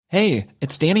Hey,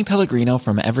 it's Danny Pellegrino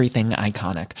from Everything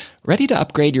Iconic. Ready to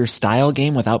upgrade your style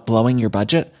game without blowing your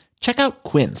budget? Check out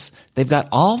Quince. They've got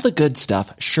all the good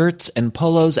stuff, shirts and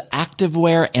polos,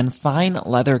 activewear, and fine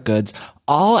leather goods,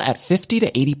 all at 50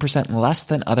 to 80% less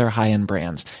than other high-end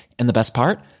brands. And the best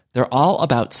part? They're all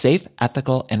about safe,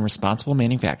 ethical, and responsible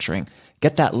manufacturing.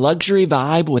 Get that luxury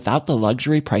vibe without the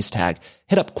luxury price tag.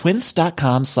 Hit up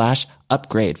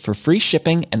quince.com/upgrade for free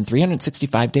shipping and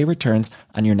 365-day returns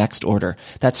on your next order.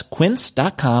 That's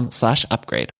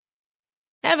quince.com/upgrade.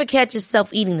 Ever catch yourself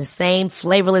eating the same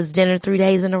flavorless dinner 3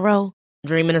 days in a row?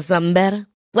 Dreaming of something better?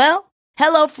 Well,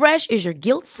 HelloFresh is your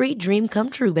guilt-free dream come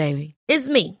true, baby. It's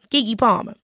me, Keke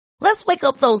Palmer. Let's wake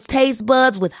up those taste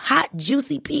buds with hot,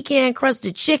 juicy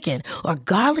pecan-crusted chicken or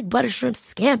garlic butter shrimp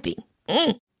scampi.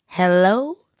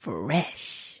 Hello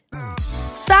Fresh.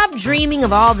 Stop dreaming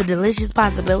of all the delicious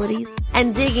possibilities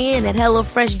and dig in at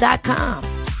HelloFresh.com.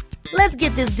 Let's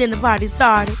get this dinner party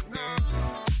started.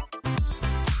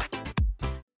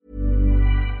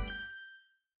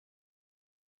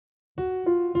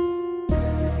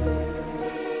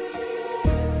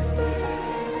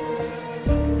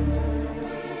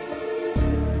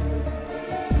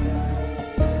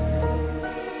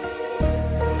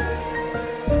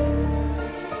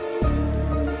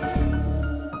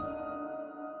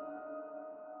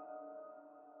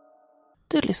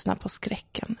 Du lyssnar på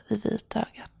Skräcken i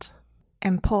vitögat.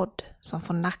 En podd som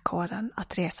får nackhåren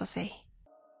att resa sig.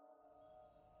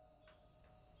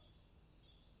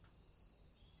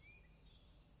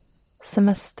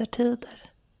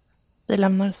 Semestertider. Vi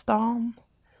lämnar stan,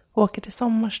 åker till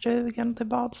sommarstugan och till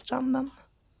badstranden.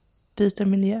 Byter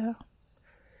miljö.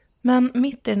 Men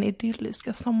mitt i den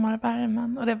idylliska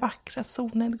sommarvärmen och de vackra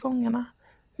solnedgångarna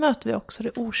möter vi också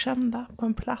det okända på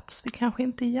en plats vi kanske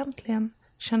inte egentligen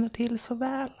känner till så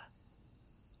väl.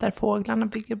 Där fåglarna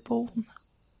bygger bon,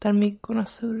 där myggorna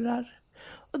surrar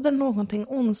och där någonting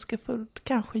ondskefullt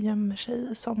kanske gömmer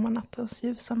sig i sommarnattens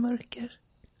ljusa mörker.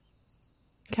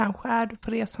 Kanske är du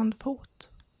på resande fot.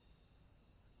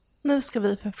 Nu ska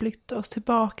vi förflytta oss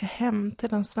tillbaka hem till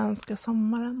den svenska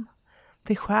sommaren,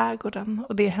 till skärgården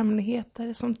och de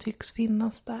hemligheter som tycks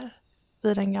finnas där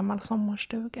vid en gammal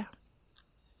sommarstuga.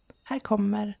 Här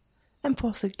kommer en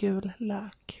påse gul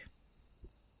lök.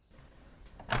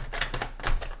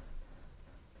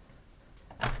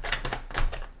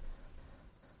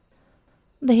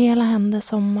 Det hela hände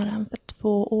sommaren för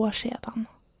 2 år sedan.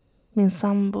 Min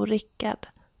sambo Rickard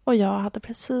och jag hade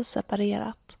precis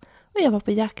separerat och jag var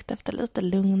på jakt efter lite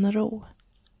lugn och ro.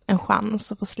 En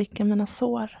chans att få slicka mina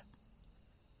sår.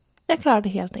 Jag klarade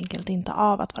helt enkelt inte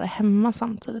av att vara hemma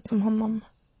samtidigt som honom.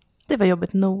 Det var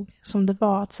jobbigt nog som det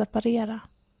var att separera.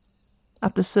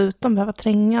 Att dessutom behöva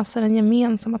trängas i den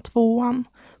gemensamma 2:an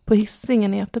på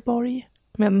Hisingen i Göteborg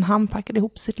medan han packade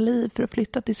ihop sitt liv för att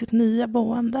flytta till sitt nya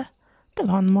boende. Det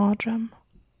var en mardröm.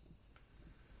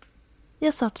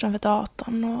 Jag satt framför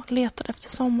datorn och letade efter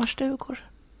sommarstugor.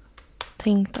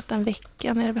 Tänkte att en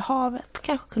vecka nere vid havet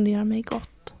kanske kunde göra mig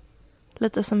gott.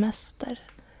 Lite semester.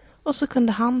 Och så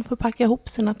kunde han få packa ihop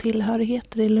sina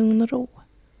tillhörigheter i lugn och ro.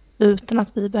 Utan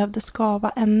att vi behövde skava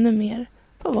ännu mer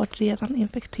på vårt redan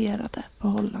infekterade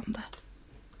förhållande.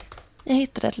 Jag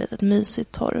hittade ett litet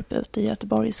mysigt torp ute i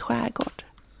Göteborgs skärgård.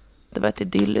 Det var ett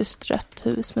idylliskt rött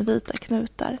hus med vita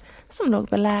knutar som låg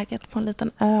beläget på en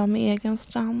liten ö med egen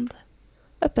strand,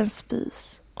 öppen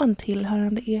spis och en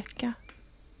tillhörande eka.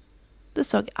 Det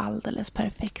såg alldeles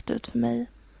perfekt ut för mig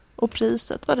och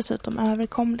priset var dessutom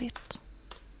överkomligt.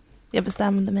 Jag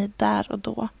bestämde mig där och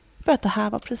då för att det här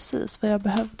var precis vad jag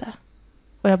behövde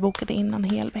och jag bokade in en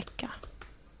hel vecka.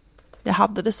 Jag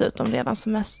hade dessutom redan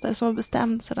semester som var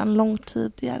bestämd sedan långt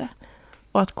tidigare.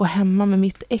 Och att gå hemma med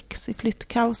mitt ex i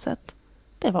flyttkaoset,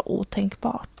 det var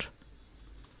otänkbart.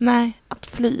 Nej, att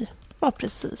fly var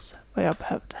precis vad jag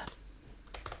behövde.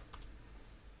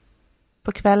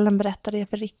 På kvällen berättade jag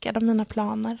för Rickard om mina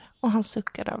planer och han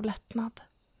suckade av lättnad.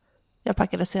 Jag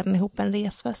packade sedan ihop en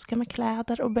resväska med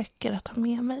kläder och böcker att ta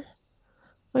med mig.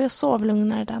 Och jag sov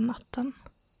lugnare den natten.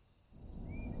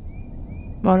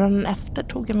 Morgonen efter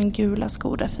tog jag min gula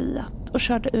Skoda Fiat och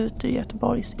körde ut ur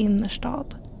Göteborgs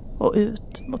innerstad och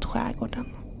ut mot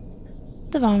skärgården.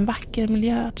 Det var en vacker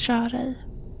miljö att köra i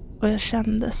och jag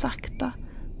kände sakta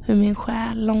hur min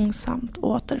själ långsamt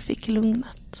återfick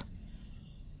lugnet.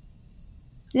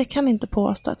 Jag kan inte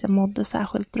påstå att jag mådde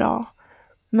särskilt bra,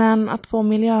 men att få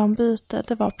miljöombyte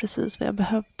det var precis vad jag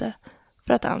behövde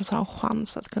för att ens ha en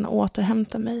chans att kunna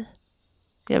återhämta mig.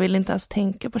 Jag ville inte ens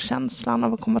tänka på känslan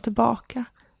av att komma tillbaka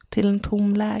till en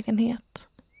tom lägenhet,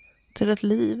 till ett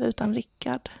liv utan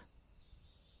Rickard.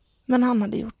 Men han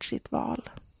hade gjort sitt val.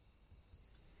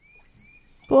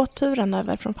 Båtturen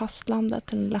över från fastlandet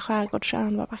till den lilla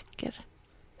skärgårdsön var vacker.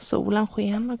 Solen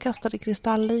sken och kastade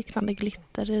kristallliknande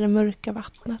glitter i det mörka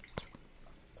vattnet.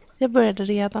 Jag började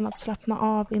redan att slappna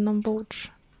av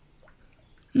inombords.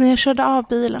 När jag körde av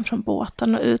bilen från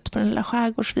båten och ut på den lilla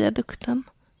skärgårdsviadukten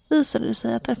visade det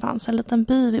sig att det fanns en liten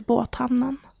by vid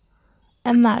båthamnen.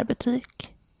 En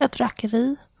närbutik, ett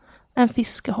rackeri, en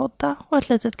fiskehodda och ett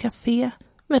litet café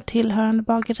med tillhörande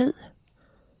bageri.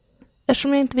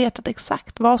 Eftersom jag inte vetat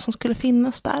exakt vad som skulle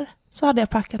finnas där så hade jag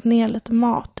packat ner lite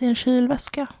mat i en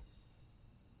kylväska.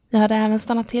 Jag hade även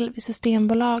stannat till vid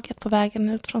Systembolaget på vägen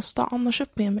ut från stan och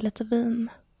köpt med mig lite vin.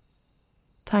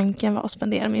 Tanken var att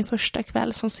spendera min första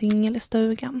kväll som singel i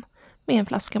stugan med en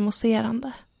flaska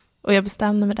mousserande. Och jag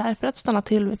bestämde mig därför att stanna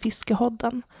till vid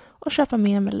fiskehodden och köpa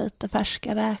med mig lite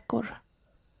färska räkor.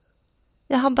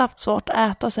 Jag hade haft svårt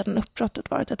att äta sedan uppbrottet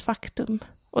varit ett faktum.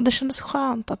 Och det kändes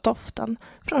skönt att doften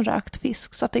från rökt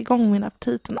fisk satte igång min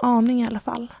aptit en aning i alla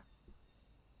fall.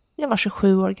 Jag var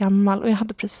 27 år gammal och jag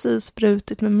hade precis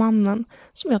brutit med mannen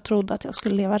som jag trodde att jag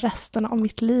skulle leva resten av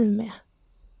mitt liv med.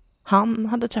 Han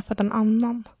hade träffat en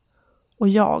annan. Och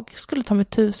jag skulle ta mig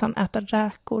tusan äta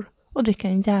räkor och dricka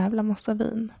en jävla massa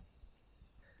vin.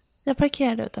 Jag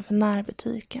parkerade utanför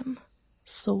närbutiken.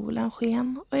 Solen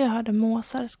sken och jag hörde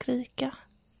måsar skrika.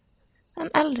 En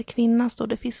äldre kvinna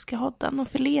stod i fiskehodden och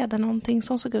förledde någonting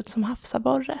som såg ut som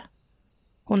havsabborre.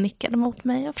 Hon nickade mot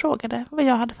mig och frågade vad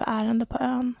jag hade för ärende på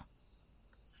ön.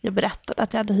 Jag berättade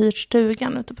att jag hade hyrt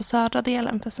stugan ute på södra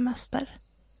delen för semester.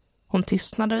 Hon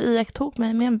tystnade och iakttog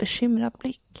mig med en bekymrad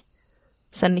blick.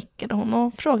 Sen nickade hon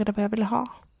och frågade vad jag ville ha.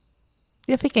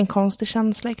 Jag fick en konstig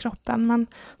känsla i kroppen men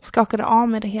skakade av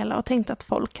med det hela och tänkte att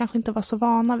folk kanske inte var så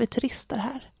vana vid turister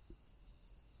här.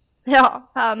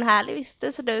 Ja, en härlig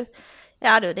vistelse du.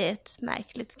 Ja du, det är ett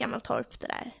märkligt gammalt torp det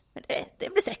där. Men det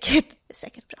blir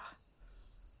säkert bra.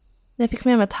 Jag fick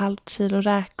med mig ett halvt kilo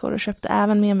räkor och köpte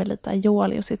även med mig lite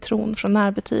aioli och citron från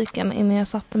närbutiken innan jag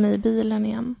satte mig i bilen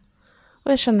igen.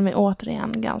 Och jag kände mig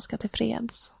återigen ganska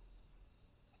tillfreds.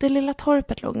 Det lilla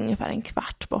torpet låg ungefär en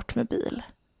kvart bort med bil.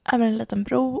 Över en liten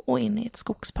bro och in i ett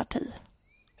skogsparti.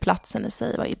 Platsen i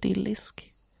sig var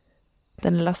idyllisk.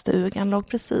 Den lilla stugan låg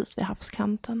precis vid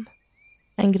havskanten.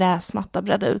 En gräsmatta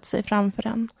bredde ut sig framför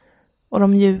den och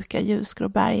de mjuka ljusgrå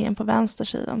bergen på vänster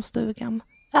sida om stugan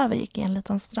övergick i en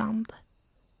liten strand.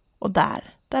 Och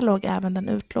där låg även den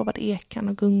utlovade ekan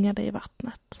och gungade i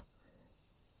vattnet.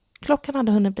 Klockan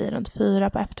hade hunnit bli runt 4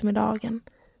 på eftermiddagen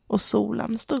och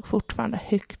solen stod fortfarande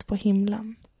högt på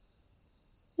himlen.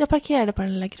 Jag parkerade på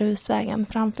den lilla grusvägen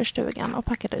framför stugan och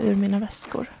packade ur mina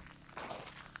väskor.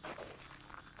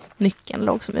 Nyckeln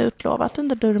låg som utlovat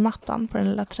under dörrmattan på den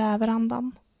lilla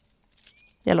träverandan.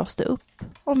 Jag låste upp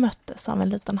och möttes av en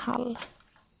liten hall.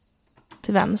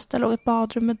 Till vänster låg ett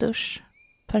badrum med dusch.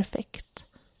 Perfekt.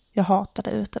 Jag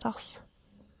hatade utedass.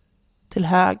 Till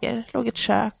höger låg ett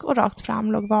kök och rakt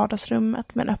fram låg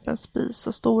vardagsrummet med en öppen spis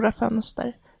och stora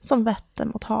fönster som vette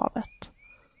mot havet.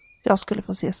 Jag skulle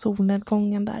få se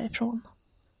solnedgången därifrån.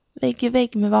 Vägg i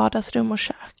vägg med vardagsrum och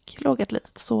kök låg ett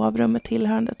litet sovrum med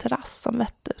tillhörande terrass som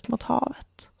vette ut mot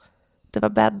havet. Det var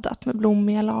bäddat med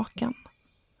blommiga lakan.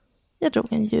 Jag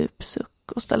drog en djup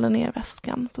suck och ställde ner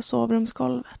väskan på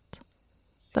sovrumsgolvet.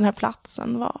 Den här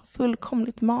platsen var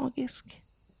fullkomligt magisk.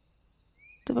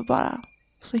 Det var bara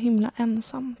så himla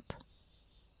ensamt.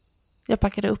 Jag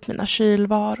packade upp mina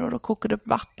kylvaror och kokade upp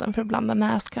vatten för att blanda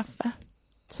näskaffe.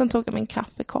 Sen tog jag min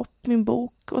kaffekopp, min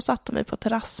bok och satte mig på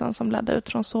terrassen som ledde ut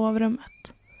från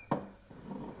sovrummet.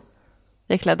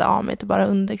 Jag klädde av mig till bara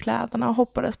underkläderna och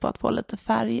hoppades på att få lite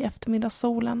färg i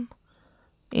eftermiddagssolen.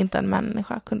 Inte en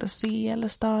människa kunde se eller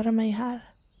störa mig här.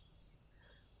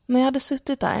 När jag hade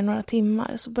suttit där i några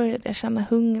timmar så började jag känna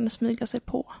hungern smyga sig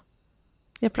på.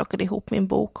 Jag plockade ihop min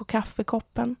bok och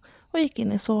kaffekoppen och gick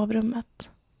in i sovrummet.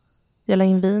 Jag la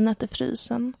in vinet i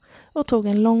frysen och tog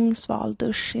en lång sval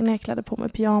dusch innan jag klädde på mig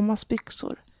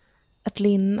pyjamasbyxor, ett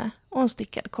linne och en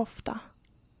stickad kofta.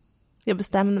 Jag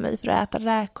bestämde mig för att äta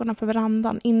räkorna på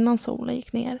verandan innan solen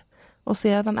gick ner och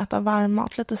sedan äta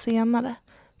varmmat lite senare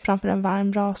framför en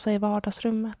varm brasa i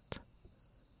vardagsrummet.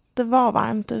 Det var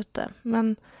varmt ute,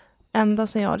 men ända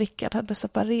sedan jag och Rickard hade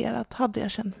separerat hade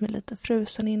jag känt mig lite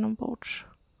frusen inombords.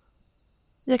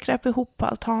 Jag kröp ihop på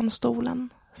altanstolen,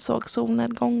 såg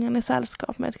solnedgången i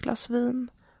sällskap med ett glas vin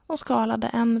och skalade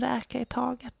en räka i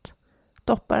taget,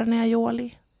 doppade den i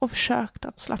aioli och försökte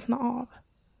att slappna av.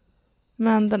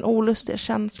 Men den olustiga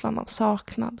känslan av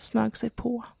saknad smög sig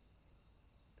på.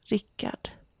 Rickard.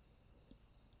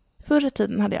 Förr i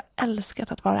tiden hade jag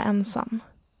älskat att vara ensam.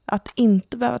 Att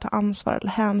inte behöva ta ansvar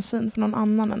eller hänsyn för någon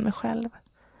annan än mig själv.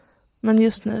 Men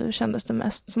just nu kändes det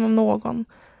mest som om någon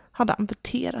hade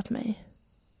amputerat mig.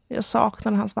 Jag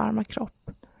saknade hans varma kropp,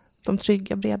 de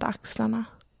trygga breda axlarna.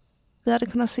 Vi hade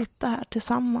kunnat sitta här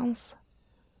tillsammans.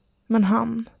 Men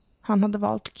han hade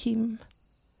valt Kim.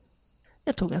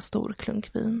 Jag tog en stor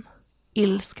klunk vin.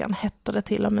 Ilskan hettade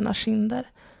till av mina kinder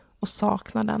och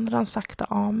saknaden rann sakta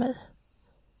av mig.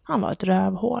 Han var ett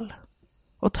rövhål.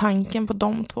 Och tanken på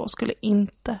de två skulle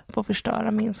inte få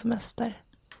förstöra min semester.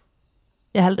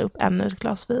 Jag hällde upp ännu ett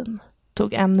glas vin,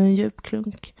 tog ännu en djup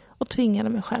klunk och tvingade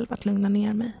mig själv att lugna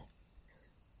ner mig.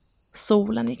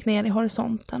 Solen gick ner i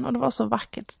horisonten och det var så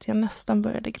vackert att jag nästan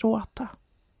började gråta.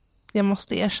 Jag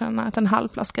måste erkänna att en halv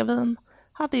flaska vin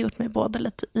hade gjort mig både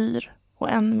lite yr och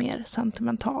än mer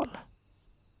sentimental.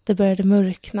 Det började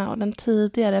mörkna och den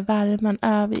tidigare värmen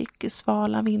övergick i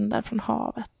svala vindar från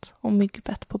havet och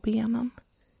myggbett på benen.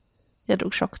 Jag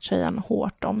drog tjocktröjan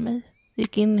hårt om mig,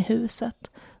 gick in i huset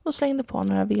och slängde på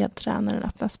några vedträn när den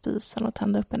öppnade spisen och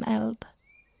tände upp en eld.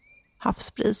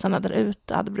 Havsbrisarna där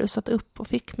ute hade brusat upp och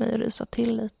fick mig att rusa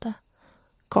till lite.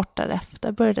 Kort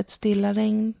därefter började ett stilla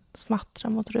regn smattra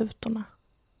mot rutorna.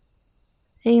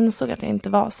 Jag insåg att jag inte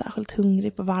var särskilt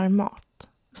hungrig på varm mat,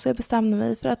 så jag bestämde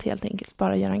mig för att helt enkelt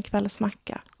bara göra en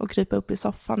kvällsmacka och krypa upp i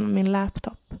soffan med min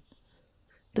laptop.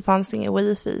 Det fanns ingen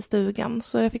wifi i stugan,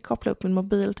 så jag fick koppla upp min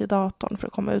mobil till datorn för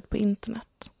att komma ut på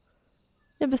internet.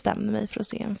 Jag bestämde mig för att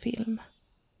se en film.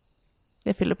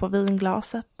 Jag fyllde på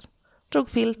vinglaset, drog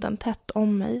filten tätt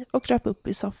om mig och kröp upp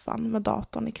i soffan med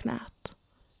datorn i knät.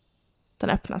 Den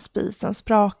öppna spisen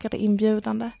sprakade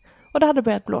inbjudande och det hade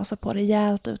börjat blåsa på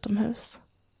rejält utomhus.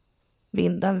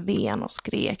 Vinden ven och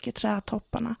skrek i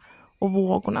trädtopparna och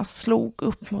vågorna slog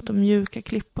upp mot de mjuka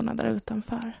klipporna där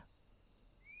utanför.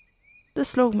 Det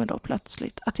slog mig då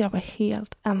plötsligt att jag var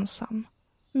helt ensam,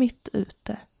 mitt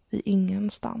ute i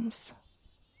ingenstans.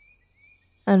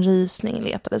 En rysning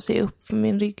letade sig upp för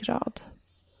min ryggrad.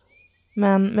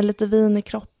 Men med lite vin i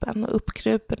kroppen och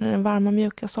uppkrupen i den varma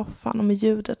mjuka soffan och med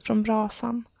ljudet från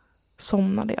brasan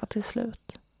somnade jag till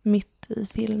slut, mitt i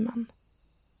filmen.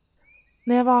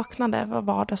 När jag vaknade var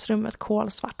vardagsrummet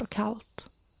kolsvart och kallt.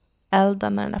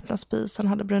 Elden när den öppna spisen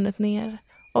hade brunnit ner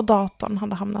och datorn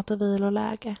hade hamnat i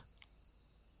viloläge.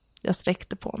 Jag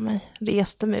sträckte på mig,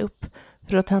 reste mig upp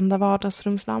för att tända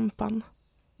vardagsrumslampan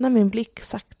när min blick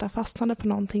sakta fastnade på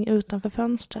någonting utanför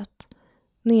fönstret,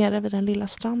 nere vid den lilla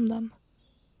stranden.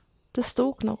 Det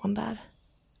stod någon där,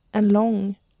 en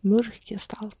lång, mörk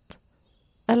gestalt.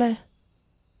 Eller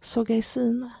såg jag i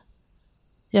syne?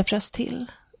 Jag frös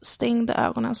till, stängde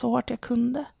ögonen så hårt jag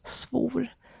kunde,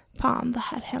 svor, fan det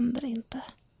här händer inte.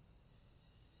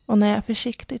 Och när jag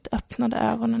försiktigt öppnade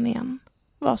ögonen igen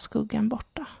var skuggan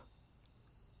borta.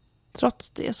 Trots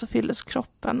det så fylldes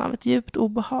kroppen av ett djupt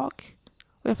obehag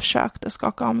och jag försökte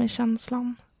skaka av mig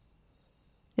känslan.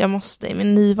 Jag måste i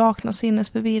min nyvakna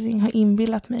sinnesförvirring ha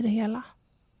inbillat mig det hela.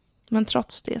 Men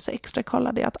trots det så extra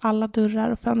kollade jag att alla dörrar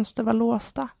och fönster var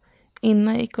låsta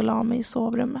innan jag gick och la mig i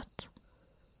sovrummet.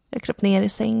 Jag kröp ner i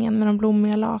sängen med de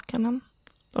blommiga lakanen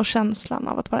och känslan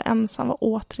av att vara ensam var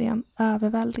återigen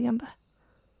överväldigande.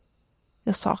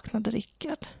 Jag saknade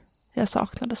Rickard. Jag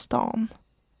saknade stan,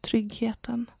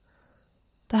 tryggheten.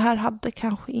 Det här hade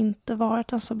kanske inte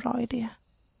varit en så bra idé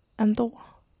ändå.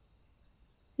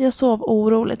 Jag sov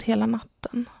oroligt hela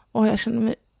natten och jag kände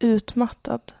mig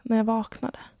utmattad när jag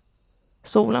vaknade.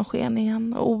 Solen sken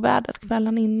igen och ovädret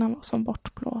kvällen innan var som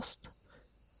bortblåst.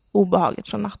 Obehaget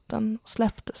från natten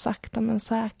släppte sakta men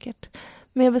säkert,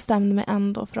 men jag bestämde mig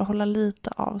ändå för att hålla lite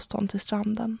avstånd till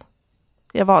stranden.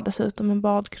 Jag var dessutom en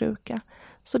badkruka,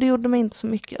 så det gjorde mig inte så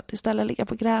mycket att istället ligga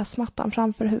på gräsmattan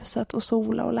framför huset och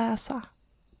sola och läsa.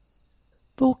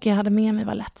 Boken jag hade med mig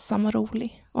var lättsam och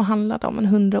rolig och handlade om en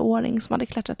 100-åring som hade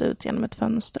klättrat ut genom ett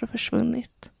fönster och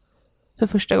försvunnit. För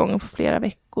första gången på flera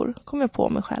veckor kom jag på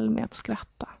mig själv med att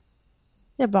skratta.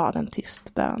 Jag bad en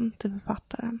tyst bön till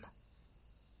författaren.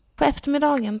 På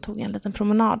eftermiddagen tog jag en liten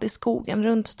promenad i skogen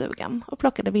runt stugan och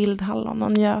plockade vildhallon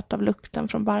och njöt av lukten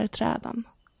från barrträden.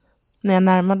 När jag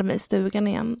närmade mig stugan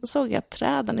igen såg jag att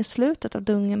träden i slutet av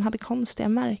dungen hade konstiga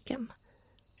märken.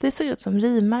 Det såg ut som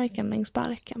rivmärken längs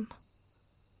barken.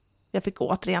 Jag fick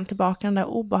återigen tillbaka den där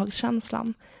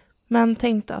obehagskänslan, men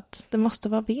tänkte att det måste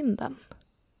vara vinden.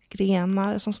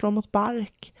 Grenar som slår mot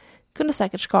bark kunde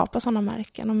säkert skapa sådana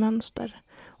märken och mönster,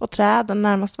 och träden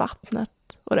närmast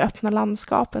vattnet och det öppna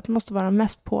landskapet måste vara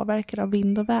mest påverkade av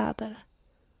vind och väder.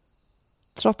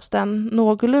 Trots den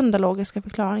någorlunda logiska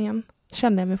förklaringen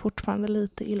kände jag mig fortfarande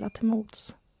lite illa till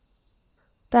mods.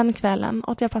 Den kvällen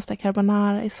åt jag pasta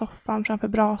carbonara i soffan framför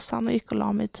brasan och gick och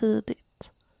la mig tidigt.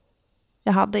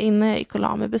 Jag hade innan jag gick och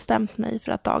la mig bestämt mig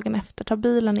för att dagen efter ta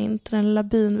bilen in till den lilla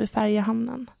byn vid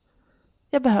färjehamnen.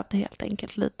 Jag behövde helt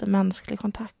enkelt lite mänsklig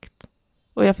kontakt.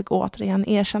 Och jag fick återigen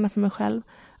erkänna för mig själv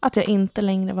att jag inte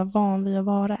längre var van vid att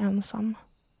vara ensam.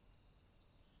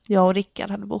 Jag och Rickard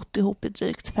hade bott ihop i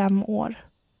drygt 5 år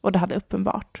och det hade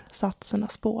uppenbart satt sina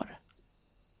spår.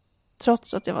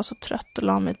 Trots att jag var så trött och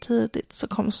la mig tidigt så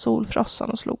kom solfrossan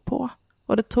och slog på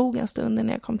och det tog en stund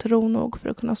innan jag kom till ro nog för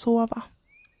att kunna sova.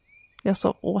 Jag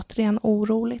sov återigen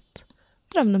oroligt,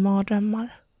 drömde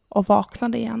mardrömmar och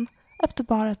vaknade igen efter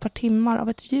bara ett par timmar av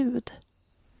ett ljud.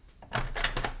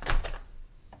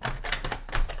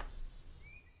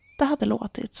 Det hade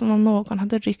låtit som om någon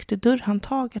hade ryckt i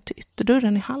dörrhandtaget till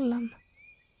ytterdörren i hallen.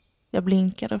 Jag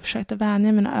blinkade och försökte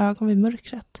vänja mina ögon vid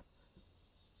mörkret.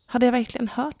 Hade jag verkligen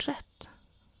hört rätt?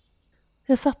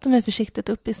 Jag satte mig försiktigt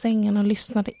upp i sängen och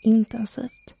lyssnade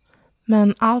intensivt.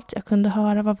 Men allt jag kunde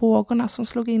höra var vågorna som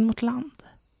slog in mot land.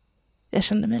 Jag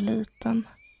kände mig liten,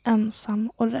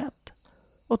 ensam och rädd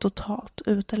och totalt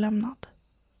utelämnad.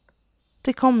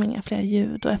 Det kom inga fler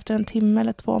ljud och efter 1 timme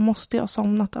eller 2 måste jag ha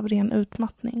somnat av ren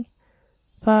utmattning.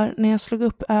 För när jag slog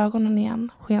upp ögonen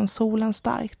igen sken solen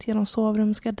starkt genom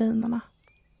sovrumsgardinerna.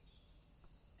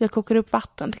 Jag kokade upp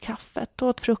vatten till kaffet och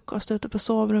åt frukost ute på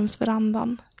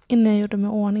sovrumsverandan innan jag gjorde mig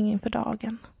ordning inför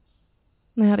dagen.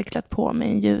 När jag hade klätt på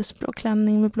mig en ljusblå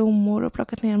klänning med blommor och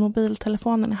plockat ner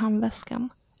mobiltelefonen i handväskan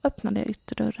öppnade jag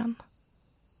ytterdörren.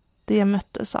 Det jag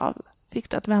möttes av fick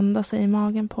det att vända sig i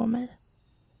magen på mig.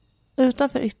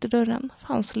 Utanför ytterdörren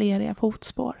fanns leriga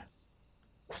fotspår.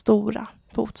 Stora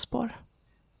fotspår.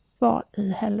 Var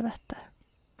i helvete?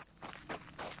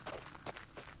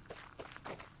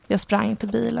 Jag sprang till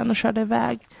bilen och körde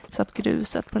iväg så att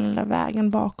gruset på den lilla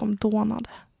vägen bakom dånade.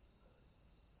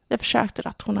 Jag försökte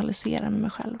rationalisera med mig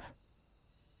själv.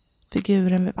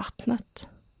 Figuren vid vattnet.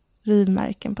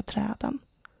 Rivmärken på träden.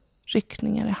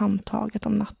 Ryckningar i handtaget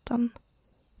om natten.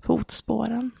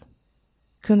 Fotspåren.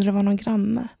 Kunde det vara någon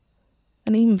granne?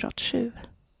 En inbrottstjuv?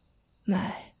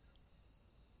 Nej.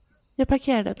 Jag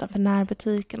parkerade utanför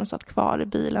närbutiken och satt kvar i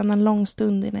bilen en lång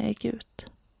stund innan jag gick ut.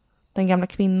 Den gamla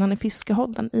kvinnan i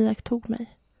fiskehodden iakttog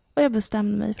mig och jag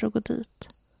bestämde mig för att gå dit.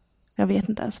 Jag vet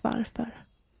inte ens varför.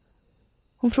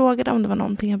 Hon frågade om det var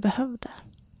någonting jag behövde.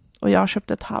 Och jag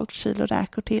köpte ett 1/2 kilo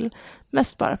räkor till,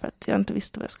 mest bara för att jag inte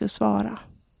visste vad jag skulle svara.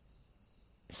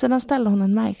 Sedan ställde hon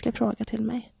en märklig fråga till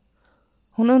mig.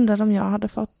 Hon undrade om jag hade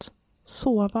fått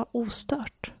sova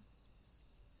ostört.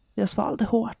 Jag svalde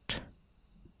hårt.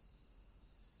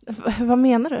 Vad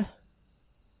menar du?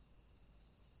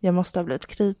 Jag måste ha blivit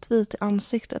kritvit i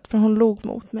ansiktet för hon log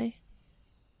mot mig.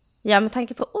 Ja, med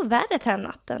tanke på ovädret här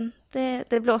natten.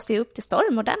 Det blåste ju upp till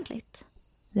storm ordentligt.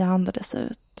 Jag andades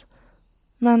ut.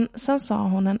 Men sen sa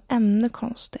hon en ännu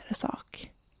konstigare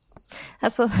sak.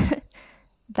 Alltså,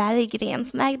 Berggren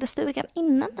som ägde stugan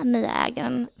innan den nya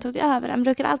ägaren tog över den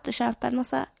brukade alltid köpa en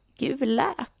massa gul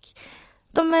lök.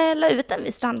 De la ut den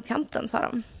vid strandkanten, sa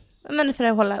de. Men för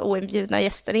att hålla oinbjudna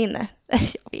gäster inne.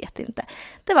 Jag vet inte.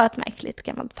 Det var ett märkligt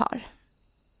gammalt par.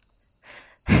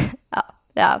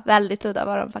 Ja, väldigt udda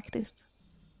var de faktiskt.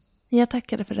 Jag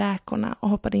tackade för räkorna och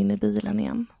hoppade in i bilen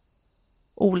igen.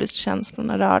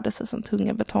 Olustkänslorna rörde sig som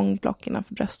tunga betongblock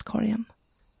innanför bröstkorgen.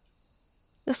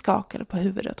 Jag skakade på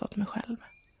huvudet åt mig själv.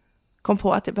 Kom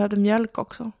på att jag behövde mjölk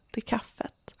också, till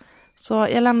kaffet. Så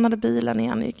jag lämnade bilen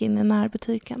igen och gick in i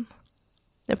närbutiken.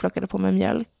 Jag plockade på mig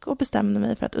mjölk och bestämde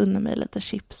mig för att unna mig lite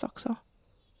chips också.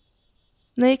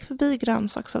 När jag gick förbi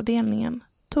grönsaksavdelningen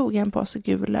tog jag en påse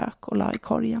gul lök och la i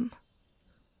korgen.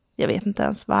 Jag vet inte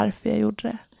ens varför jag gjorde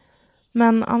det.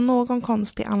 Men av någon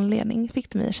konstig anledning fick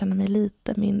det mig att känna mig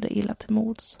lite mindre illa till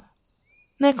mods.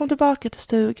 När jag kom tillbaka till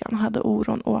stugan hade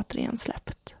oron återigen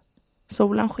släppt.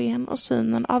 Solen sken och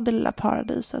synen av det lilla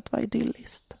paradiset var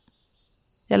idylliskt.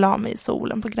 Jag la mig i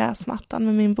solen på gräsmattan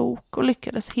med min bok och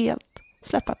lyckades helt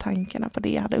släppa tankarna på det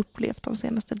jag hade upplevt de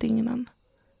senaste dygnen.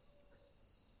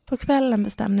 På kvällen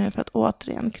bestämde jag mig för att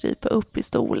återigen krypa upp i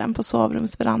stolen på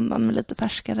sovrumsverandan med lite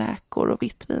färska räkor och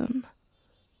vitt vin.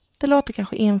 Det låter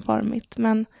kanske enformigt,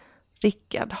 men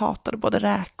Rickard hatade både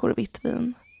räkor och vitt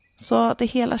vin. Så det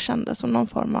hela kändes som någon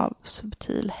form av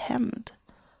subtil hämnd.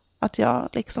 Att jag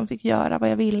liksom fick göra vad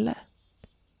jag ville.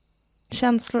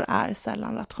 Känslor är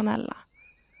sällan rationella.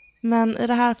 Men i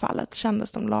det här fallet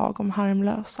kändes de lagom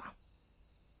harmlösa.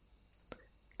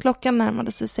 Klockan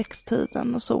närmade sig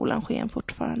 6-tiden och solen sken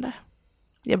fortfarande.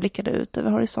 Jag blickade ut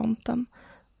över horisonten,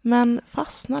 men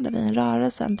fastnade vid en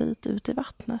rörelse en bit ut i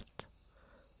vattnet.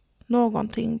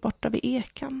 Någonting borta vid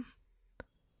ekan.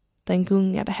 Den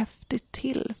gungade häftigt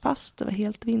till fast det var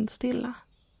helt vindstilla.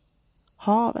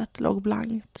 Havet låg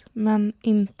blankt, men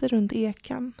inte runt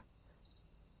ekan.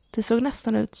 Det såg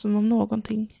nästan ut som om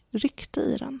någonting ryckte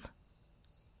i den.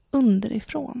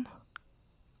 Underifrån.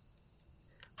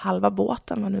 Halva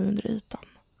båten var nu under ytan.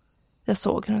 Jag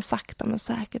såg hur den sakta men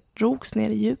säkert drogs ner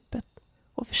i djupet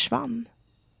och försvann.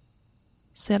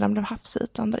 Sedan blev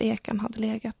havsytan där ekan hade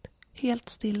legat helt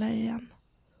stilla igen.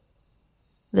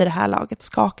 Vid det här laget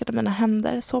skakade mina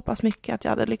händer så pass mycket att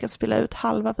jag hade lyckats spilla ut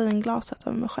halva vinglaset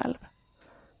över mig själv.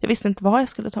 Jag visste inte vad jag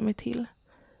skulle ta mig till.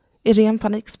 I ren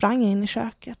panik sprang jag in i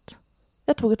köket.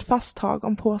 Jag tog ett fast tag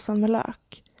om påsen med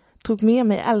lök, tog med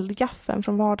mig eldgaffeln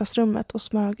från vardagsrummet och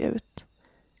smög ut.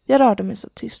 Jag rörde mig så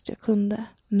tyst jag kunde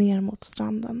ner mot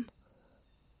stranden.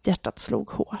 Hjärtat slog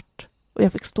hårt och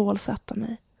jag fick stålsätta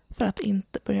mig för att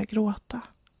inte börja gråta.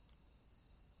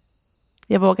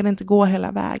 Jag vågade inte gå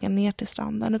hela vägen ner till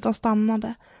stranden utan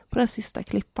stannade på den sista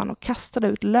klippan och kastade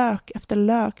ut lök efter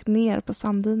lök ner på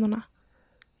sanddynerna.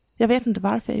 Jag vet inte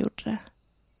varför jag gjorde det,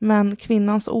 men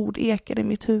kvinnans ord ekade i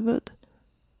mitt huvud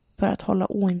för att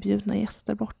hålla oinbjudna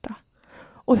gäster borta.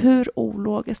 Och hur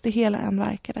ologiskt det hela än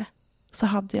verkade så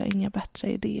hade jag inga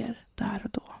bättre idéer där och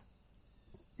då.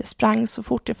 Jag sprang så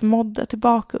fort jag förmådde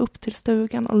tillbaka upp till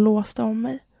stugan och låste om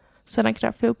mig. Sedan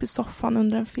kröp jag upp i soffan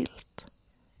under en filt.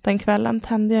 Den kvällen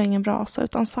tände jag ingen brasa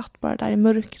utan satt bara där i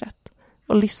mörkret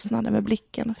och lyssnade med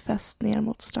blicken fäst ner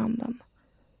mot stranden.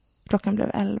 Klockan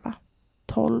blev 11,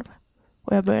 12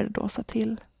 och jag började dåsa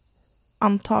till.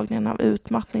 Antagligen av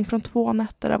utmattning från 2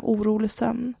 nätter av orolig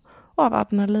sömn och av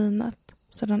adrenalinet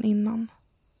sedan innan.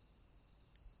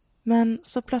 Men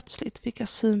så plötsligt fick jag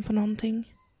syn på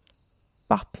någonting.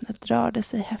 Vattnet rörde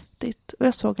sig häftigt och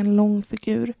jag såg en lång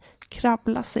figur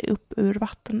krabbla sig upp ur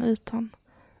vattenytan.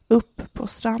 Upp på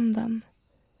stranden.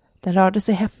 Den rörde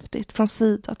sig häftigt från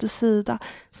sida till sida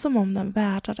som om den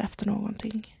vädrade efter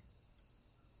någonting.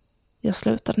 Jag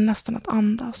slutade nästan att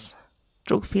andas,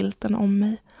 drog filten om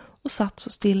mig och satt så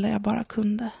stilla jag bara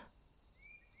kunde.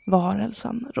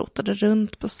 Varelsen rotade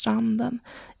runt på stranden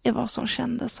i vad som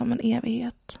kändes som en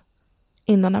evighet,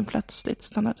 innan den plötsligt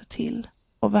stannade till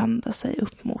och vände sig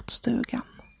upp mot stugan.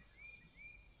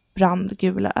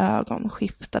 Brandgula ögon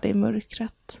skiftade i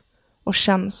mörkret och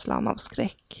känslan av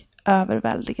skräck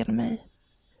överväldigade mig.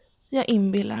 Jag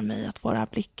inbillar mig att våra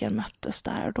blickar möttes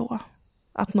där och då,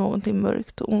 att någonting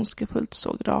mörkt och ondskefullt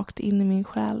såg rakt in i min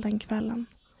själ den kvällen.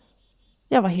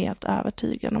 Jag var helt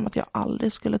övertygad om att jag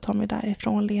aldrig skulle ta mig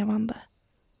därifrån levande.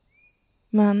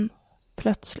 Men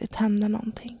plötsligt hände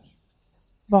någonting.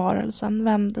 Varelsen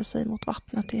vände sig mot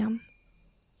vattnet igen.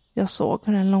 Jag såg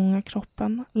hur den långa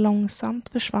kroppen långsamt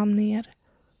försvann ner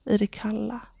i det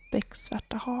kalla,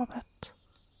 becksvarta havet.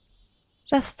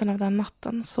 Resten av den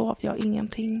natten sov jag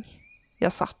ingenting.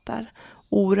 Jag satt där,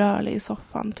 orörlig i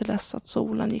soffan till dess att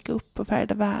solen gick upp och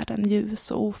färgade världen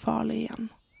ljus och ofarlig igen.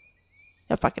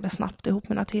 Jag packade snabbt ihop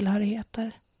mina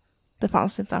tillhörigheter. Det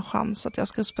fanns inte en chans att jag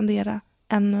skulle spendera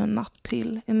ännu en natt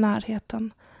till i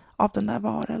närheten av den där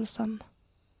varelsen.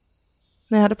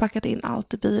 När jag hade packat in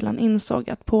allt i bilen insåg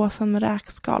jag att påsen med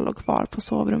räkskal låg kvar på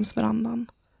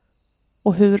sovrumsverandan.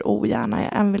 Och hur ogärna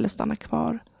jag än ville stanna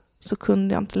kvar så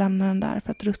kunde jag inte lämna den där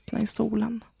för att ruttna i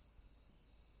solen.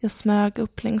 Jag smög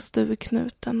upp längs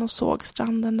stugknuten och såg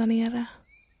stranden där nere.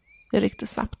 Jag ryckte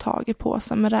snabbt tag i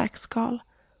påsen med räkskal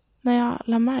när jag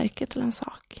lade märke till en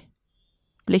sak.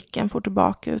 Blicken for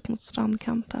tillbaka ut mot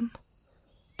strandkanten.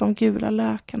 De gula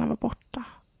lökarna var borta.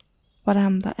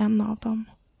 Varenda en av dem.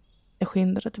 Jag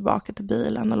skyndade tillbaka till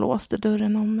bilen och låste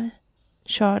dörren om mig.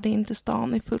 Körde in till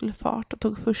stan i full fart och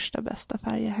tog första bästa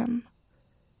färja hem.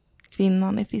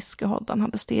 Kvinnan i fiskehoddan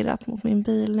hade stirrat mot min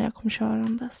bil när jag kom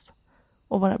körandes.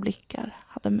 Och våra blickar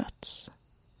hade mötts.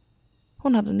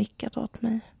 Hon hade nickat åt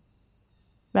mig.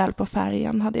 Väl på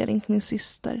färjan hade jag ringt min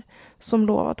syster som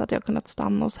lovat att jag kunnat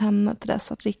stanna hos henne till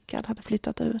dess att Rickard hade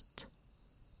flyttat ut.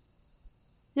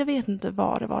 Jag vet inte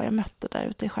vad det var jag mötte där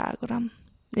ute i skärgården.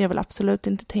 Jag vill absolut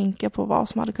inte tänka på vad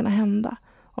som hade kunnat hända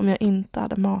om jag inte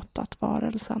hade matat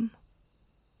varelsen.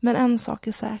 Men en sak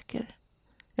är säker.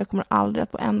 Jag kommer aldrig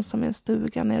att bo ensam i en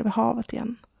stuga nere vid havet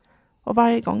igen. Och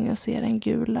varje gång jag ser en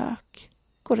gul lök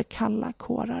går det kalla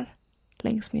kårar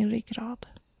längs min ryggrad.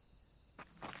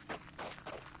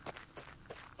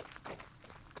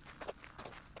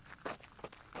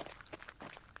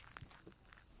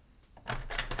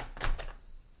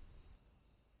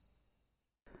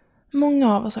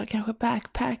 Många av oss har kanske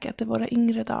backpackat i våra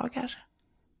yngre dagar.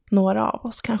 Några av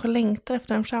oss kanske längtar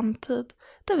efter en framtid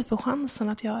där vi får chansen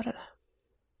att göra det.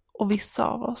 Och vissa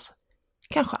av oss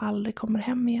kanske aldrig kommer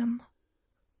hem igen.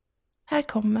 Här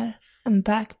kommer en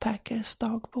backpackers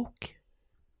dagbok.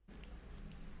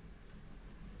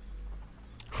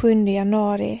 7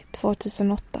 januari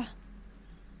 2008.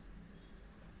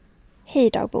 Hej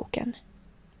dagboken.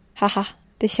 Haha,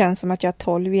 det känns som att jag är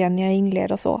 12 igen när jag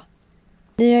inleder så.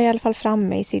 Nu är jag i alla fall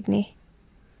framme i Sydney.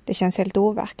 Det känns helt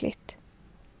overkligt.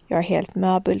 Jag är helt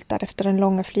mörbultad efter den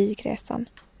långa flygresan.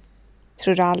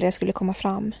 Trodde aldrig jag skulle komma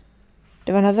fram.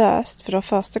 Det var nervöst för det var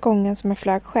första gången som jag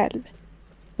flög själv.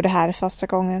 Och det här är första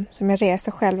gången som jag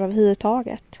reser själv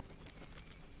överhuvudtaget.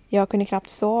 Jag kunde knappt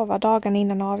sova dagen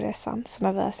innan avresan, så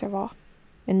nervös jag var.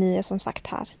 Men nu är jag som sagt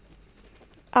här.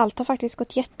 Allt har faktiskt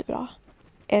gått jättebra.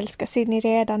 Älskar Sydney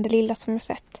redan, det lilla som jag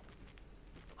sett.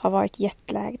 Har varit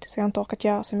jetlagged så jag har inte orkat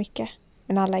göra så mycket.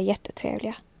 Men alla är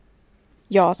jättetrevliga.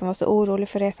 Jag som var så orolig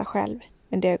för resa själv.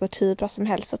 Men det har gått hur bra som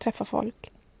helst att träffa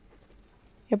folk.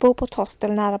 Jag bor på ett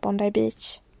hostel nära Bondi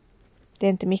Beach. Det är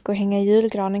inte mycket att hänga i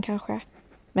julgranen kanske.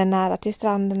 Men nära till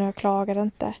stranden och jag klagar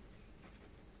inte.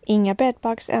 Inga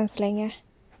bedbugs än så länge.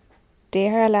 Det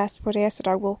har jag läst på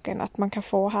resedagboken att man kan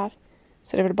få här.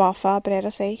 Så det är väl bara att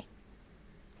förbereda sig.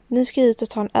 Nu ska jag ut och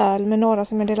ta en öl med några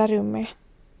som jag delar rum med.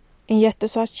 En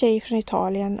jättesöt tjej från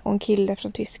Italien och en kille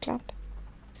från Tyskland.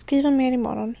 Skriv mer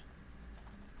imorgon.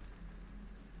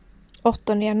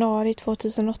 8 januari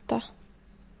 2008.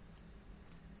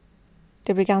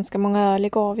 Det blev ganska många öl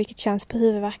igår, vilket känns på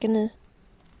huvudvärken nu.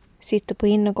 Sitter på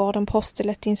innergården på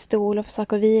hostelet i en stol och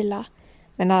försöker vila.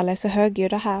 Men alla är så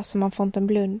högljudda här som man får inte en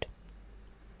blund.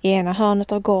 I ena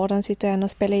hörnet av gården sitter en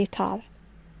och spelar gitarr.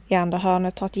 I andra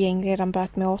hörnet har ett gäng redan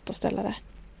börjat med återställare.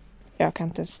 Jag kan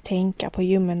inte ens tänka på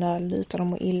ljummenöl utan att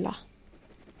må illa.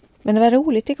 Men det var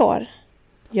roligt igår.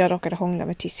 Jag råkade hångla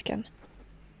med tysken.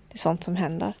 Det är sånt som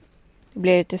händer. Det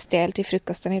blev lite stelt i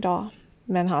frukosten idag.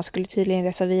 Men han skulle tydligen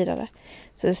resa vidare.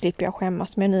 Så det slipper jag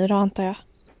skämmas med nu då, antar jag.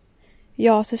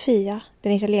 Jag och Sofia,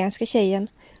 den italienska tjejen,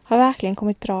 har verkligen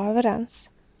kommit bra överens.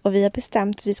 Och vi har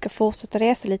bestämt att vi ska fortsätta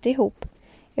resa lite ihop.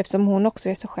 Eftersom hon också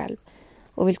reser själv.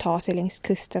 Och vill ta sig längs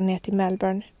kusten ner till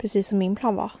Melbourne, precis som min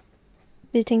plan var.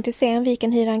 Vi tänkte se om vi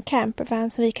kan hyra en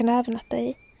campervan som vi kan övernatta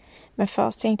i. Men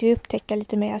först tänkte vi upptäcka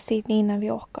lite mer av Sydney innan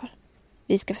vi åker.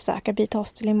 Vi ska försöka byta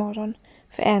hostel imorgon.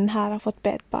 För en här har fått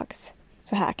bedbugs.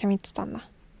 Så här kan vi inte stanna.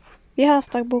 Vi hörs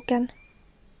dagboken.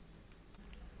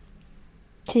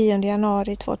 10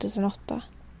 januari 2008.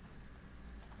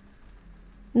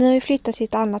 Nu har vi flyttat till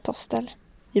ett annat hostel.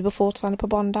 Vi bor fortfarande på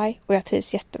Bondi och jag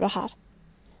trivs jättebra här.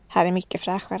 Här är mycket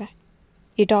fräschare.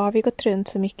 Idag har vi gått runt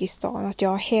så mycket i stan att jag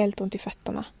har helt ont i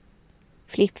fötterna.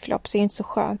 Flipflops är inte så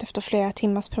skönt efter flera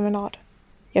timmars promenad.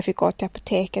 Jag fick gå till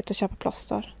apoteket och köpa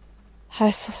plåster. Här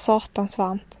är så satans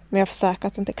varmt, men jag försöker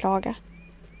att inte klaga.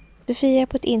 Sofia är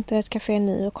på ett internetcafé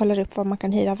nu och kollar upp vad man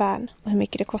kan hyra van och hur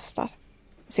mycket det kostar.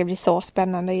 Det ska bli så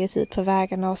spännande att ge sig ut på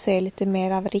vägarna och se lite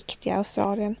mer av riktiga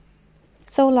Australien.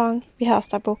 So long, vi hörs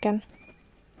dagboken.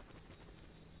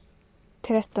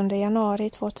 13 januari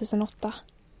 2008.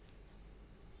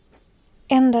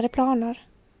 Ändrade planer.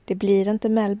 Det blir inte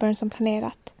Melbourne som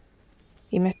planerat.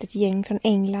 Vi mötte ett gäng från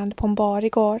England på en bar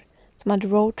igår som hade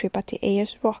roadtrippat till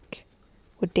Ayers Rock.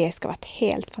 Och det ska varit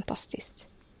helt fantastiskt.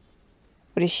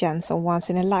 Och det känns som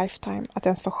once in a lifetime att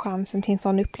ens få chansen till en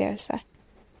sån upplevelse.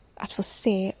 Att få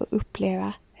se och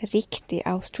uppleva riktig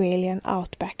Australian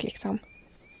outback liksom.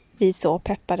 Vi så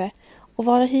peppade och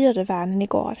var hyrde vanen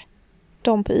igår.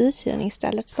 De på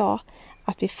uthyrningsstället sa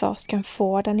att vi först kan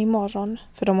få den imorgon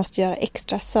för de måste göra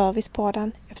extra service på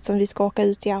den eftersom vi ska åka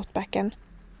ut i outbacken.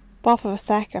 Bara för att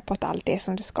vara säkra på att allt är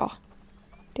som det ska.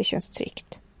 Det känns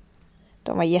tryggt.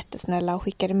 De var jättesnälla och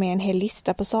skickade med en hel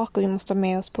lista på saker vi måste ha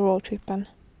med oss på roadtrippen.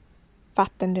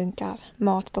 Vattendunkar,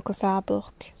 mat på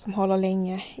konservburk som håller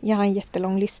länge. Jag har en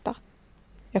jättelång lista.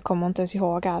 Jag kommer inte ens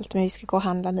ihåg allt men vi ska gå och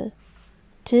handla nu.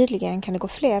 Tydligen kan det gå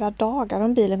flera dagar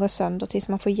om bilen går sönder tills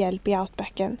man får hjälp i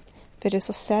outbacken. För det är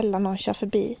så sällan någon kör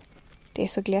förbi. Det är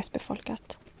så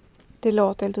glesbefolkat. Det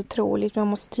låter helt otroligt men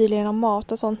man måste tydligen ha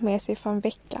mat och sånt med sig för en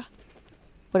vecka.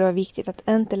 Och det var viktigt att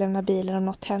inte lämna bilen om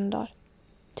något händer.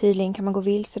 Tydligen kan man gå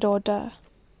vilse då och dö.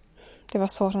 Det var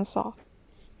så de sa.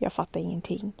 Jag fattar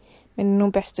ingenting. Men det är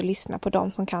nog bäst att lyssna på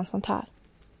dem som kan sånt här.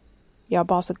 Jag är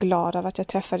bara så glad av att jag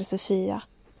träffade Sofia.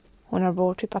 Hon har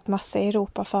roadtrippat massa i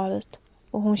Europa förut.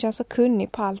 Och hon känns så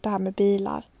kunnig på allt det här med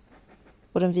bilar.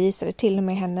 Och de visade till och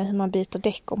med henne hur man byter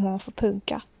däck om hon får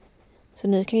punka. Så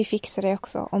nu kan vi fixa det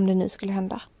också om det nu skulle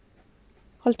hända.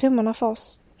 Håll tummarna för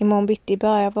oss. Imorgon bitti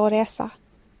börjar vår resa.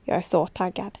 Jag är så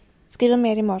taggad. Skriv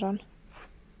mer imorgon.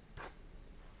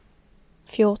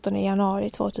 14 januari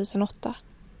 2008.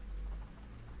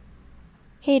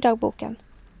 Hej dagboken.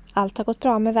 Allt har gått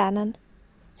bra med vanen.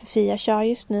 Sofia kör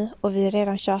just nu och vi har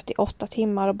redan kört i 8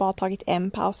 timmar och bara tagit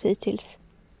en paus hittills.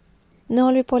 Nu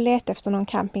håller vi på att leta efter någon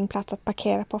campingplats att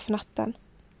parkera på för natten.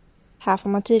 Här får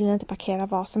man tydligen inte parkera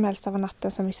var som helst över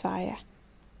natten som i Sverige.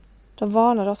 De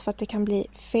varnade oss för att det kan bli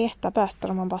feta böter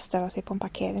om man bara ställer sig på en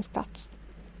parkeringsplats.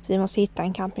 Så vi måste hitta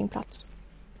en campingplats.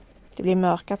 Det blir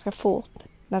mörkt ganska fort,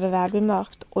 när det väl blir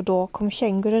mörkt och då kommer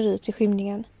kängurur ut i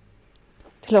skymningen.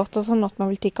 Det låter som något man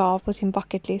vill ticka av på sin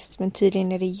bucketlist, men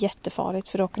tydligen är det jättefarligt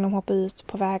för då kan de hoppa ut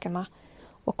på vägarna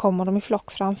och kommer de i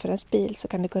flock framför ens bil så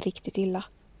kan det gå riktigt illa.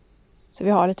 Så vi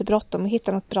har lite bråttom att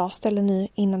hitta något bra ställe nu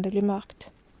innan det blir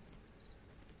mörkt.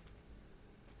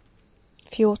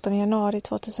 14 januari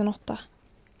 2008.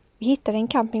 Vi hittade en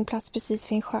campingplats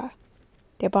precis vid en sjö.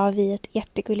 Det är bara vi ett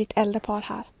jättegulligt äldre par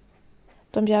här.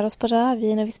 De bjöd oss på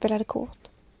rödvin när vi spelade kort.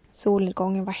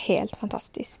 Solnedgången var helt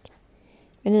fantastisk.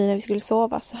 Men nu när vi skulle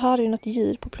sova så hörde vi något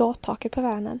ljud på plåttaket på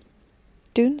vanen.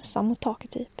 Dunsa mot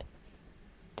taket typ.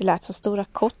 Det lät så stora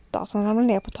kottar som ramlade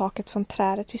ner på taket från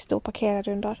trädet vi stod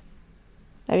parkerade under.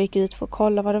 När vi gick ut för att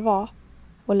kolla vad det var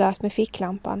och lös med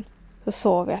ficklampan så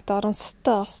såg vi att det var de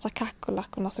största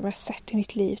kackerlackorna som jag sett i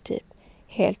mitt liv typ.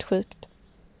 Helt sjukt.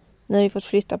 Nu har vi fått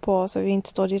flytta på oss så vi inte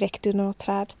står direkt under något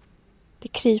träd. Det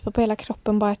kryper på hela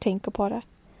kroppen bara jag tänker på det.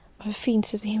 Varför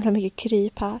finns det så himla mycket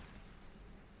kryp här?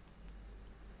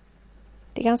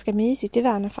 Det är ganska mysigt i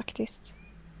världen faktiskt.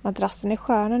 Madrassen är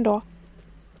skön ändå.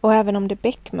 Och även om det är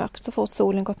bäckmörkt så fort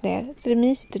solen gått ner så är det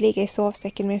mysigt att ligga i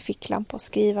sovsäcken med en ficklampa och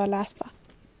skriva och läsa.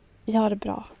 Vi har det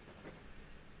bra.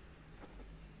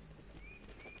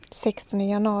 16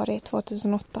 januari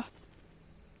 2008.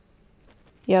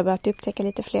 Jag har börjat upptäcka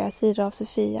lite fler sidor av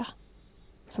Sofia.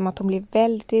 Som att hon blir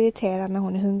väldigt irriterad när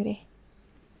hon är hungrig.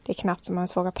 Det är knappt som man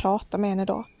ens vågar prata med henne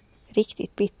då.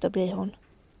 Riktigt bitter blir hon.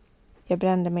 Jag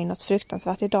brände mig något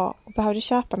fruktansvärt idag och behövde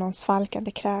köpa någon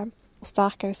svalkande kräm och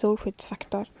starkare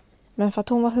solskyddsfaktor. Men för att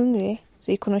hon var hungrig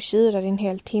så gick hon och kyrade i en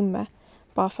hel timme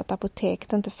bara för att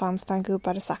apoteket inte fanns där en gubbe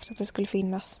hade sagt att det skulle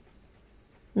finnas.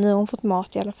 Nu har hon fått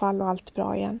mat i alla fall och allt är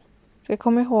bra igen. Ska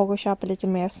komma ihåg att köpa lite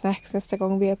mer snacks nästa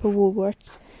gång vi är på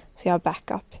Woolworths så jag har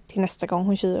backup till nästa gång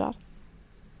hon kyrar.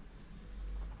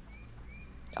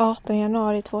 18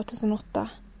 januari 2008.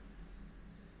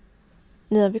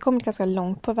 Nu har vi kommit ganska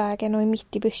långt på vägen och är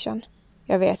mitt i bussen.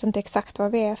 Jag vet inte exakt var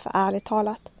vi är för ärligt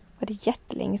talat. Var det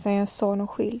jättelänge sedan jag såg någon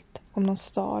skylt om någon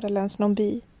stad eller ens någon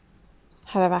by.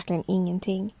 Här är verkligen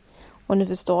ingenting. Och nu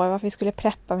förstår jag varför vi skulle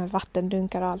preppa med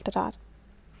vattendunkar och allt det där.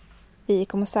 Vi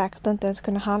kommer säkert inte ens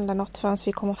kunna handla något förrän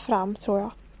vi kommer fram, tror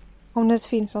jag. Om det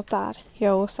finns något där, jag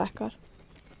är osäker.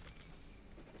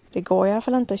 Det går i alla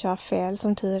fall inte att köra fel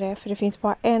som tur är, för det finns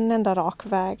bara en enda rak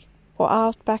väg. Och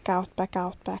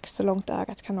outback så långt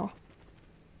ögat kan nå.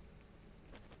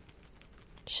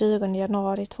 20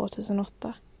 januari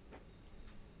 2008.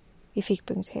 Vi fick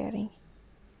punktering.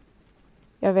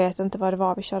 Jag vet inte vad det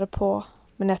var vi körde på,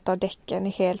 men ett av däcken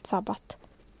är helt sabbat.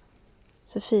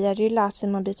 Sofia hade ju lärt sig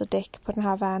hur man byter däck på den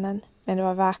här vanen, men det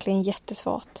var verkligen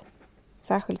jättesvårt.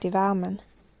 Särskilt i värmen.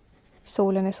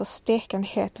 Solen är så stekande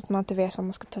het att man inte vet var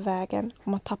man ska ta vägen och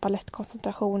man tappar lätt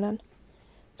koncentrationen.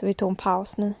 Så vi tog en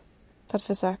paus nu för att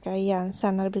försöka igen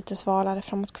sen när det blir lite svalare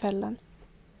framåt kvällen.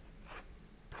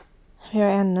 Jag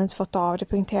har ännu inte fått av det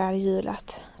punkterade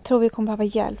hjulet. Jag tror vi kommer behöva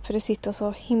hjälp för det sitter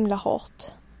så himla hårt.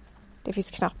 Det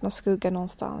finns knappt någon skugga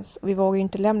någonstans och vi vågar ju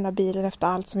inte lämna bilen efter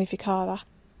allt som vi fick höra.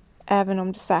 Även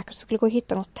om det säkert skulle gå att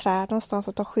hitta något träd någonstans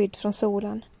att ta skydd från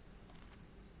solen.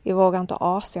 Vi vågar inte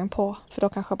ha AC:n på för då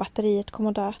kanske batteriet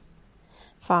kommer dö.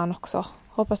 Fan också,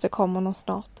 hoppas det kommer någon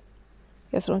snart.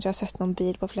 Jag tror inte jag har sett någon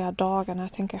bil på flera dagar när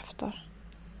jag tänker efter.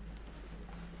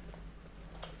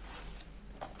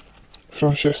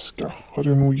 Francesca hade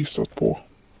jag nog gissat på.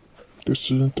 Det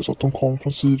syntes att de kom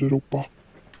från Sydeuropa.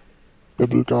 Jag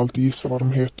brukar alltid gissa vad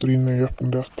de heter innan jag öppnar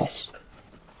deras pass.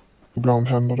 Ibland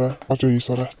händer det att jag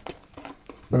gissar rätt.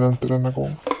 Men inte denna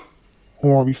gång.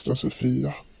 Hon var visst en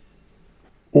Sofia.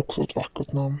 Också ett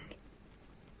vackert namn.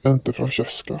 Inte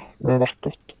Francesca, men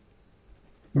vackert.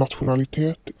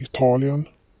 Nationalitet Italien.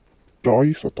 Bra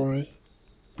gissat av mig.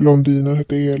 Blondinen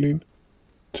hette Elin.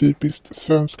 Typiskt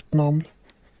svenskt namn.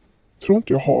 Tror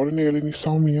inte jag har en Elin i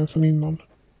samlingen sedan innan.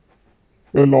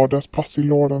 Jag la deras pass i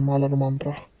lådan med alla de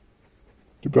andra.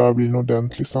 Det börjar bli en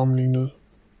ordentlig samling nu.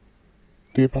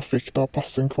 Det är perfekt att ha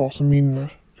passen kvar som minne.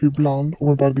 För ibland, om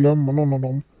jag bara glömmer någon av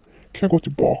dem, kan jag gå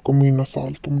tillbaka och minnas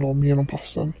allt om dem genom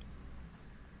passen.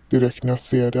 Direkt när jag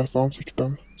ser deras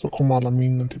ansikten så kommer alla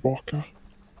minnen tillbaka.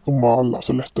 De var alla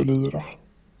så lätt att lura.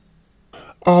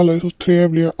 Alla är så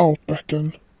trevliga i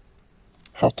outbacken.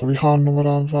 Här tar vi hand om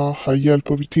varandra, här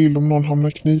hjälper vi till om någon hamnar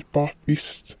i knipa,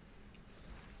 visst.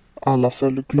 Alla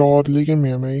följde gladeligen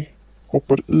med mig,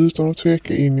 hoppade utan att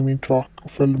tveka in i min truck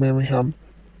och följde med mig hem,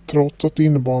 trots att det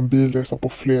innebar en bilresa på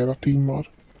flera timmar.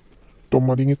 De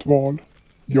hade inget val,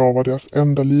 jag var deras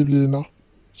enda livlina,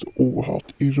 så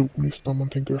oerhört ironiskt när man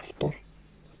tänker efter.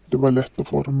 Det var lätt att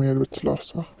få dem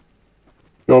medvetslösa.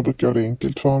 Jag brukar göra det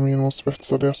enkelt för mig genom att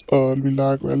spetsa deras öl vid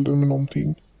lägerelden med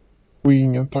någonting. Och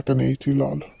ingen tackar nej till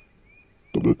öl.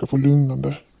 De brukar få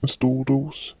lugnande, en stor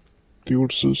dos. Det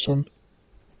gjorde Susan.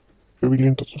 Jag vill ju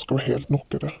inte att de ska vara helt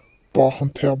knockade, bara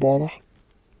hanterbara.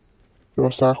 Det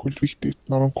var särskilt viktigt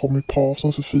när de kom i par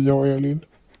som Sofia och Elin.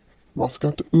 Man ska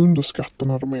inte underskatta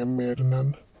när de är med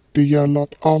en. Det gäller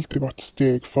att alltid vara ett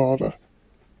steg före.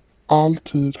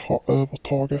 Alltid ha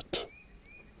övertaget.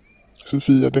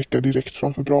 Sofia däckade direkt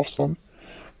framför brasan,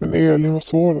 men Elin var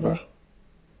svårare.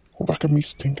 Hon verkar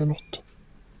misstänka något.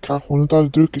 Kanske hon inte hade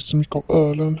druckit så mycket av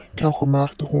ölen. Kanske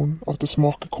märkte hon att det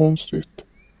smakade konstigt.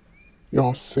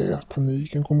 Jag ser att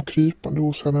paniken kom krypande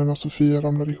hos henne när Sofia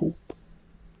ramlade ihop.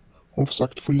 Hon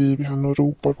försökte få liv i henne och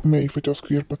ropade på mig för att jag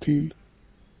skulle hjälpa till.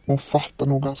 Hon fattade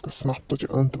nog ganska snabbt att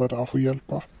jag inte var där för att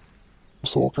hjälpa. Och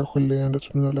så kanske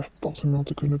leendet på mina läppar som jag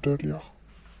inte kunde dölja.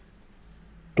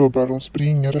 Då började hon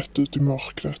springa rätt ut i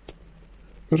mörkret.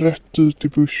 Rätt ut i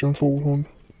bussen for hon.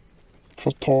 För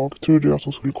ett tag trodde jag att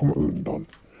hon skulle komma undan.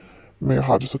 Men jag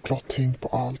hade såklart tänkt på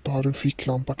allt och hade en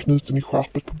ficklampa knuten i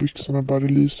skärpet på byxorna och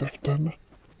började lysa efter henne.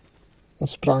 Hon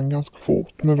sprang ganska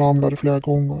fort men ramlade flera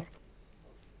gånger.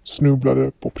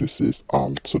 Snubblade på precis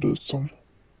allt såg det ut som.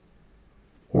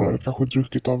 Hon hade kanske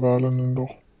druckit av ölen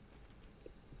ändå.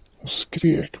 Hon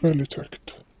skrek väldigt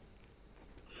högt.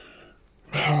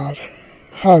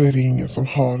 Här är det ingen som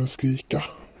hör en skrika.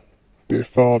 Det är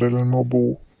fördelen med att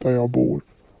bo där jag bor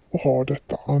och ha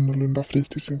detta annorlunda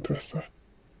fritidsintresse.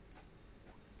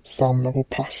 Samla på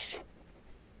pass.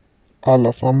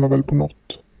 Alla samlar väl på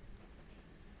något.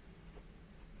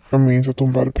 Jag minns att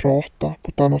hon började prata på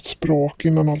ett annat språk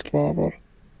innan allt var över.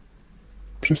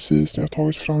 Precis när jag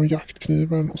tagit fram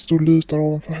jaktkniven och stod lutad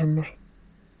ovanför henne.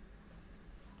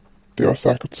 Det var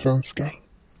säkert svenska.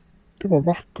 Det var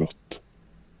vackert.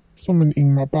 Som en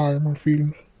Ingmar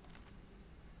Bergman-film.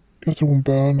 Jag tror hon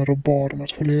bönade och bad om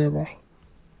att få leva.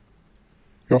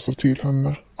 Jag sa till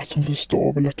henne att hon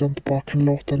förstår väl att jag inte bara kan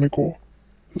låta henne gå.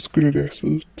 Hur skulle det se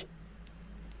ut?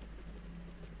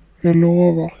 Jag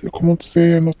lovar, jag kommer inte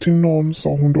säga något till någon, sa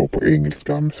hon då på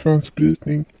engelska med svensk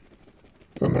brytning.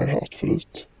 Den har jag hört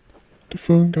förut. Det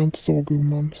funkar inte så,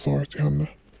 gumman, sa jag till henne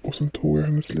och sen tog jag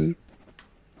hennes liv.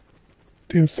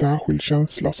 Det är en särskild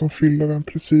känsla som fyller den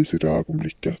precis i det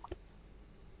ögonblicket.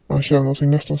 Man känner sig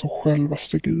nästan som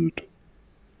självaste Gud.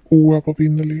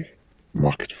 Oövervinnerlig,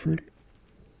 maktfull.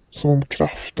 Som om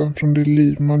kraften från det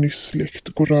liv man nyss släckt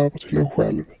går över till en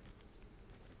själv.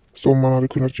 Som man hade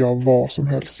kunnat göra vad som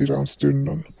helst i den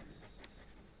stunden.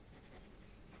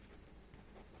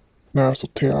 När jag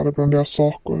sorterade bland deras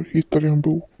saker hittade jag en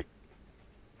bok.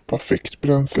 Perfekt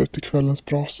bränsle till kvällens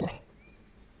brasa.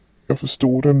 Jag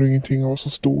förstod ändå ingenting av vad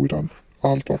som stod i den.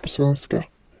 Allt var på svenska.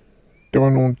 Det var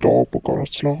nog en dagbok av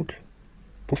något slag.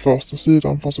 På första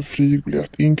sidan fanns en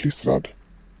flygbiljett inklistrad.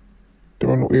 Det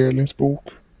var nog Elins bok.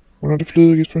 Hon hade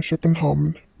flugit från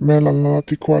Köpenhamn, mellanlandat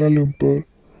till Kuala Lumpur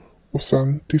och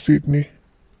sen till Sydney.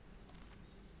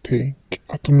 Tänk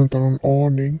att hon inte hade någon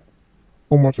aning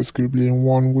om att det skulle bli en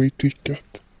one-way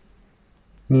ticket.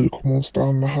 Nu kommer hon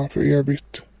stanna här för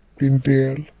evigt, bli en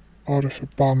del av det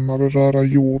förbannade röda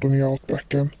jorden i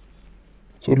outbacken,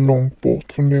 så långt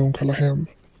bort från det hon kallar hem.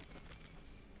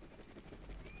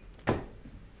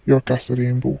 Jag kastade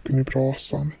in boken i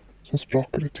brasan som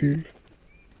sprakade till.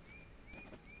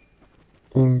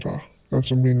 Undrar vem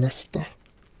som blir nästa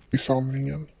i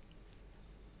samlingen.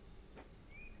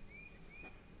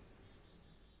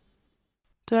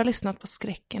 Du har lyssnat på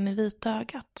Skräcken i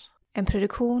vitögat. En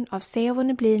produktion av Sevo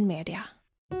Nublin Media.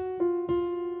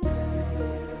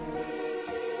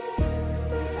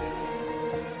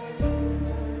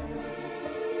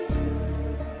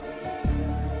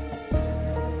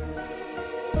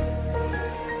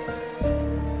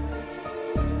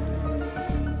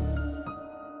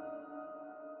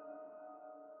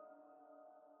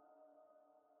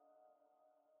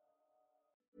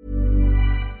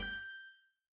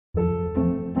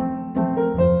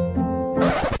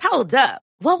 Hold up.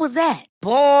 What was that?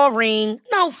 Boring.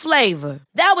 No flavor.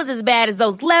 That was as bad as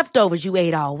those leftovers you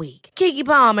ate all week. Keke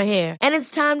Palmer here, and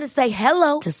it's time to say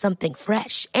hello to something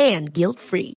fresh and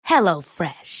guilt-free. Hello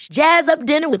Fresh. Jazz up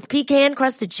dinner with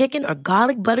pecan-crusted chicken or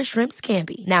garlic butter shrimp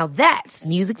scampi. Now that's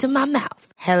music to my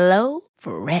mouth. Hello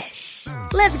Fresh.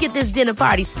 Let's get this dinner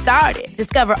party started.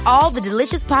 Discover all the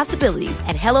delicious possibilities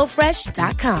at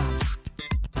hellofresh.com.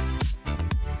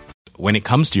 When it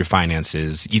comes to your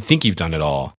finances, you think you've done it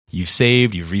all. You've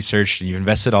saved, you've researched, and you've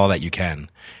invested all that you can.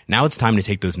 Now it's time to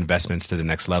take those investments to the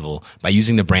next level by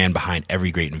using the brand behind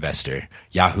every great investor,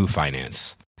 Yahoo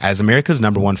Finance. As America's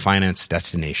 #1 finance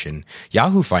destination,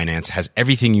 Yahoo Finance has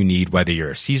everything you need, whether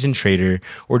you're a seasoned trader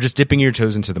or just dipping your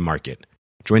toes into the market.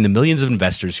 Join the millions of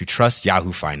investors who trust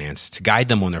Yahoo Finance to guide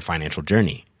them on their financial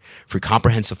journey. For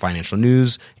comprehensive financial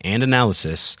news and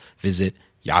analysis, visit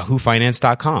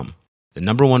yahoofinance.com, the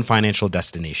 #1 financial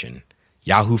destination,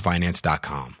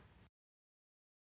 yahoofinance.com.